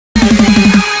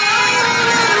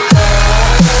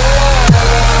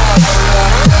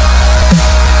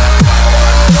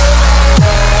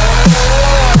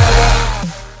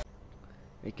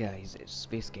Guys, it's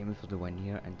Space Gaming for the Win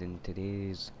here, and in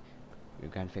today's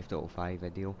Grand Theft Auto 5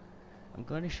 video, I'm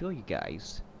going to show you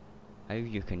guys how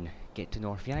you can get to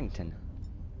North Yankton.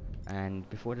 And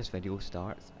before this video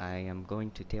starts, I am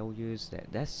going to tell you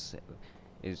that this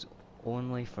is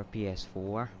only for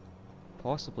PS4,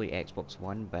 possibly Xbox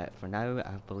One, but for now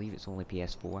I believe it's only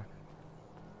PS4.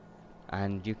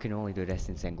 And you can only do this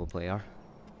in single player.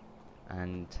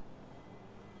 And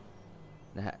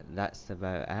that's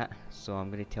about it. So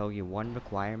I'm going to tell you one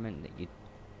requirement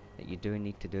that you do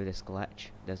need to do this glitch.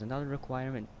 There's another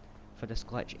requirement for this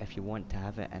glitch if you want to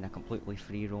have it in a completely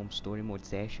free roam story mode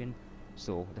session.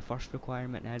 So the first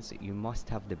requirement is that you must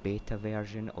have the beta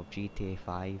version of GTA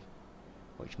 5,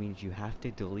 which means you have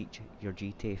to delete your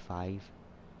GTA 5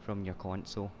 from your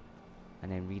console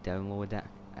and then re-download it,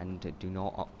 and do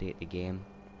not update the game.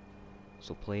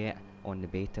 So play it on the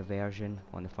beta version,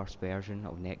 on the first version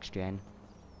of next gen.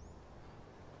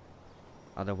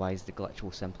 Otherwise the glitch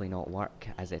will simply not work,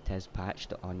 as it is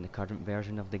patched on the current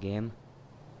version of the game.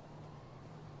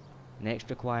 Next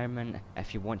requirement,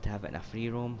 if you want to have it in a free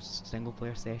roam single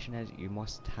player session, is you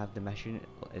must have the mission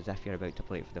as if you're about to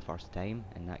play it for the first time.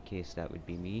 In that case that would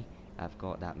be me. I've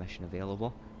got that mission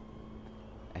available.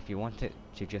 If you want it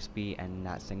to just be in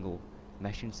that single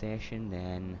mission session,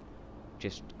 then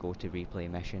just go to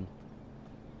replay mission.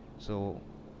 So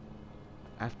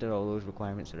after all those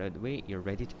requirements are out of the way, you're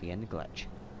ready to be in the glitch.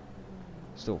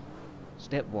 So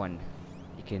step 1,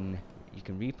 you can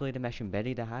replay the mission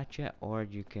Bury the Hatchet, or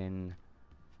you can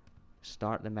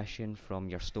start the mission from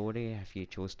your story if you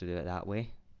chose to do it that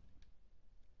way.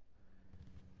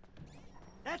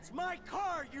 That's my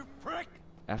car, you prick!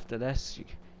 After this, you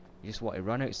just want to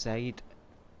run outside.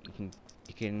 You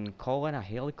can call in a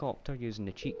helicopter using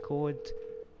the cheat code.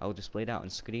 I'll display that on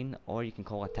screen, or you can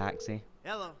call a taxi.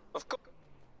 Hello. Of course.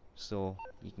 So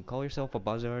you can call yourself a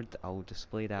buzzard. I'll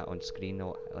display that on screen,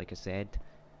 like I said.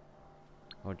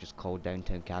 Or just call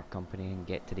Downtown Cab Company and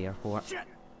get to the airport. Shit.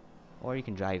 Or you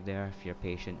can drive there if you're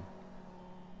patient.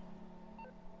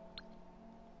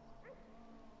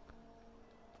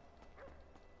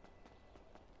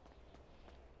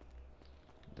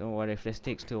 Don't worry, if this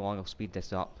takes too long, I'll speed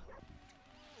this up.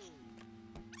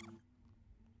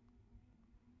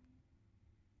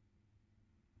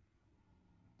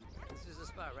 This is the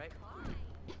spot, right?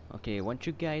 Okay, once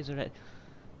you guys are at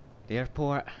the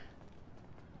airport,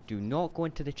 do not go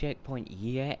into the checkpoint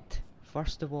yet.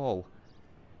 First of all,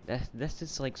 this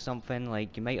is like something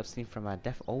like you might have seen from a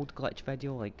old glitch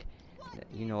video, like,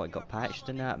 you know, it got patched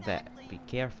and that, but be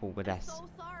careful with this.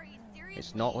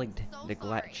 It's not like the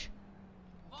glitch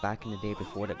back in the day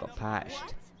before it got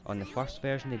patched. On the first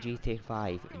version of GTA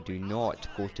 5, do not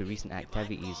go to recent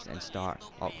activities and start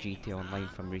up GTA Online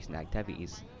from recent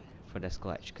activities for this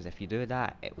glitch, because if you do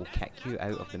that, it will kick you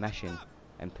out of the mission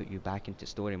and put you back into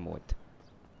story mode,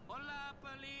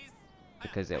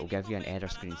 because it will give you an error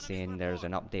screen saying there's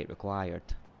an update required.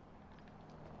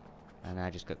 And I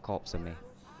just got cops on me.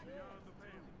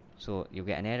 So you'll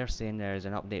get an error saying there's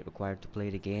an update required to play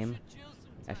the game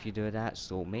if you do that.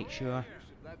 So make sure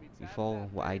you follow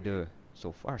what I do.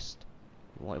 So first,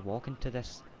 you want to walk into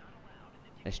this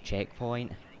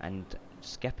checkpoint and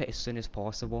skip it as soon as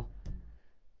possible.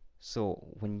 So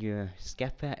when you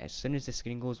skip it, as soon as the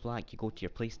screen goes black, you go to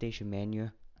your PlayStation menu.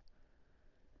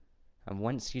 And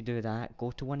once you do that,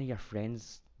 go to one of your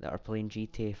friends that are playing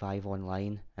GTA 5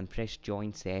 online and press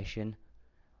join session,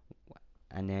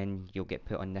 and then you'll get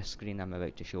put on this screen I'm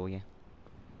about to show you.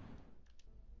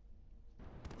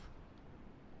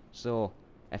 So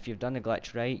if you've done the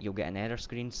glitch right, you'll get an error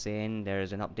screen saying there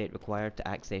is an update required to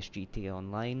access GTA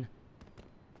Online,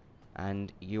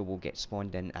 and you will get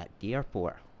spawned in at the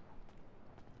airport.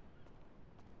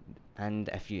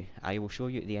 And I will show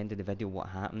you at the end of the video what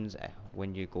happens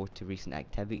when you go to recent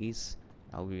activities.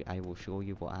 I will show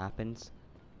you what happens.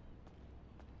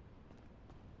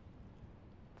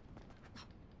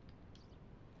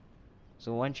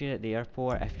 So once you're at the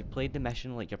airport, if you played the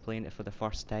mission like you're playing it for the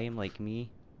first time, like me.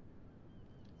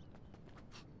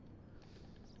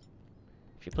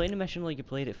 If you play the mission like you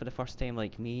played it for the first time,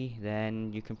 like me,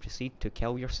 then you can proceed to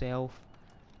kill yourself.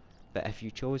 But if you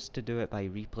chose to do it by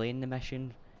replaying the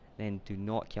mission, then do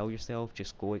not kill yourself.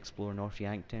 Just go explore North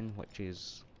Yankton, which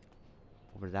is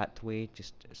over that way.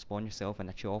 Just spawn yourself in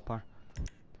a chopper.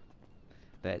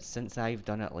 But since I've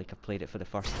done it like I played it for the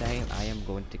first time, I am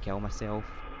going to kill myself.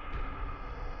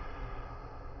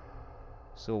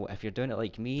 So if you're doing it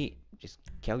like me, just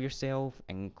kill yourself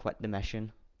and quit the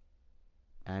mission,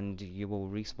 and you will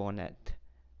respawn at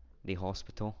the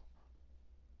hospital.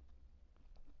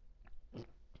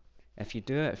 If you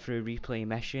do it through replay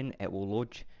mission, it will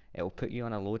load It will put you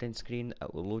on a loading screen,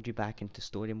 it will load you back into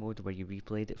story mode where you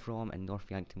replayed it from, and North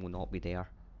Yankton will not be there.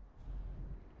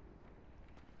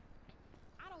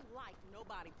 I don't like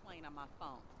nobody playing on my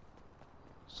phone.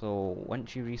 So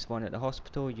once you respawn at the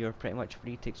hospital, you're pretty much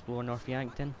free to explore North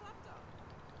Yankton.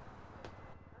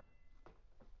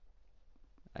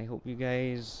 I hope you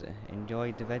guys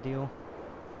enjoyed the video,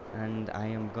 and I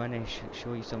am gonna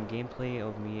show you some gameplay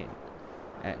of me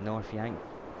at North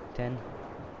Yankton.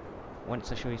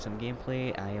 Once I show you some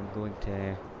gameplay, I am going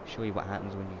to show you what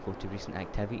happens when you go to recent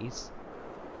activities.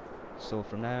 So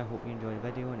from now, I hope you enjoy the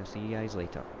video, and I'll see you guys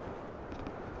later.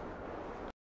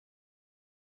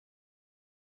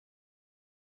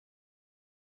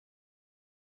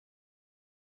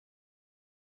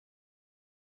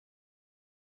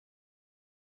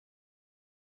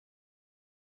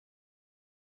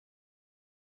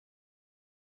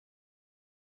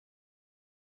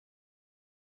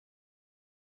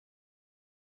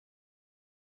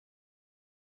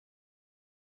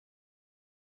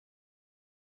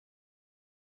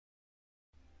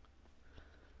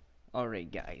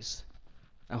 Alright guys,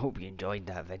 I hope you enjoyed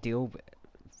that video, but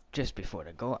just before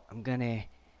I go, I'm gonna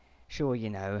show you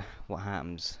now what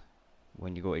happens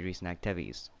when you go to recent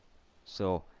activities.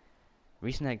 So,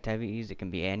 recent activities, it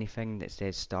can be anything that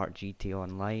says start GT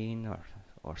Online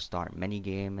or start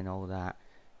minigame and all that.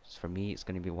 So for me, it's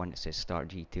going to be one that says start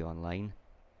GT Online.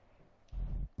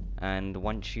 And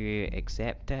once you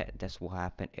accept it, this will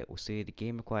happen. It will say the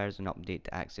game requires an update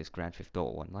to access Grand Theft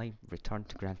Auto Online. Return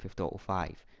to Grand Theft Auto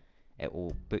 5. It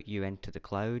will put you into the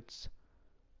clouds,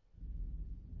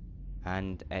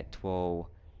 and it will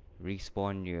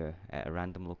respawn you at a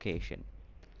random location.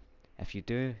 If you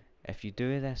try to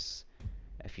do this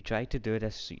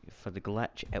for the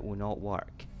glitch, it will not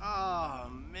work. Oh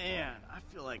man, I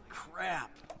feel like crap.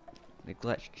 The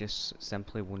glitch just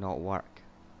simply will not work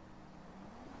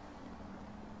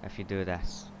if you do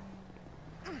this.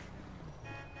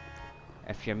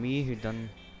 If you're me who done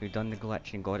the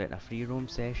glitch and got it in a free roam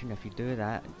session, if you do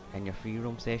that in your free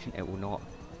roam session, it will not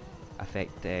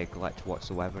affect the glitch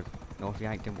whatsoever. North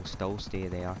Yankton will still stay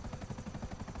there.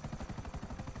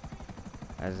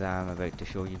 As I'm about to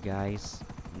show you guys,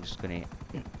 I'm just gonna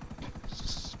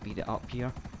speed it up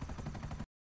here.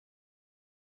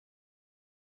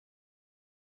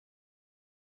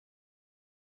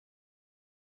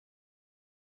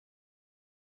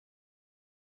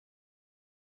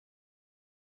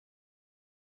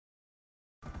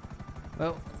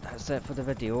 Well, that's it for the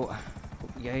video.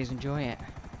 Hope you guys enjoy it.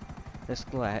 This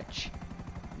glitch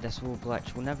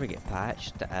will never get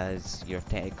patched, as you're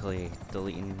technically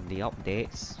deleting the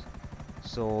updates.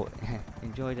 So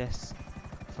enjoy this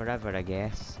forever, I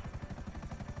guess.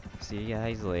 See you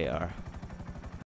guys later.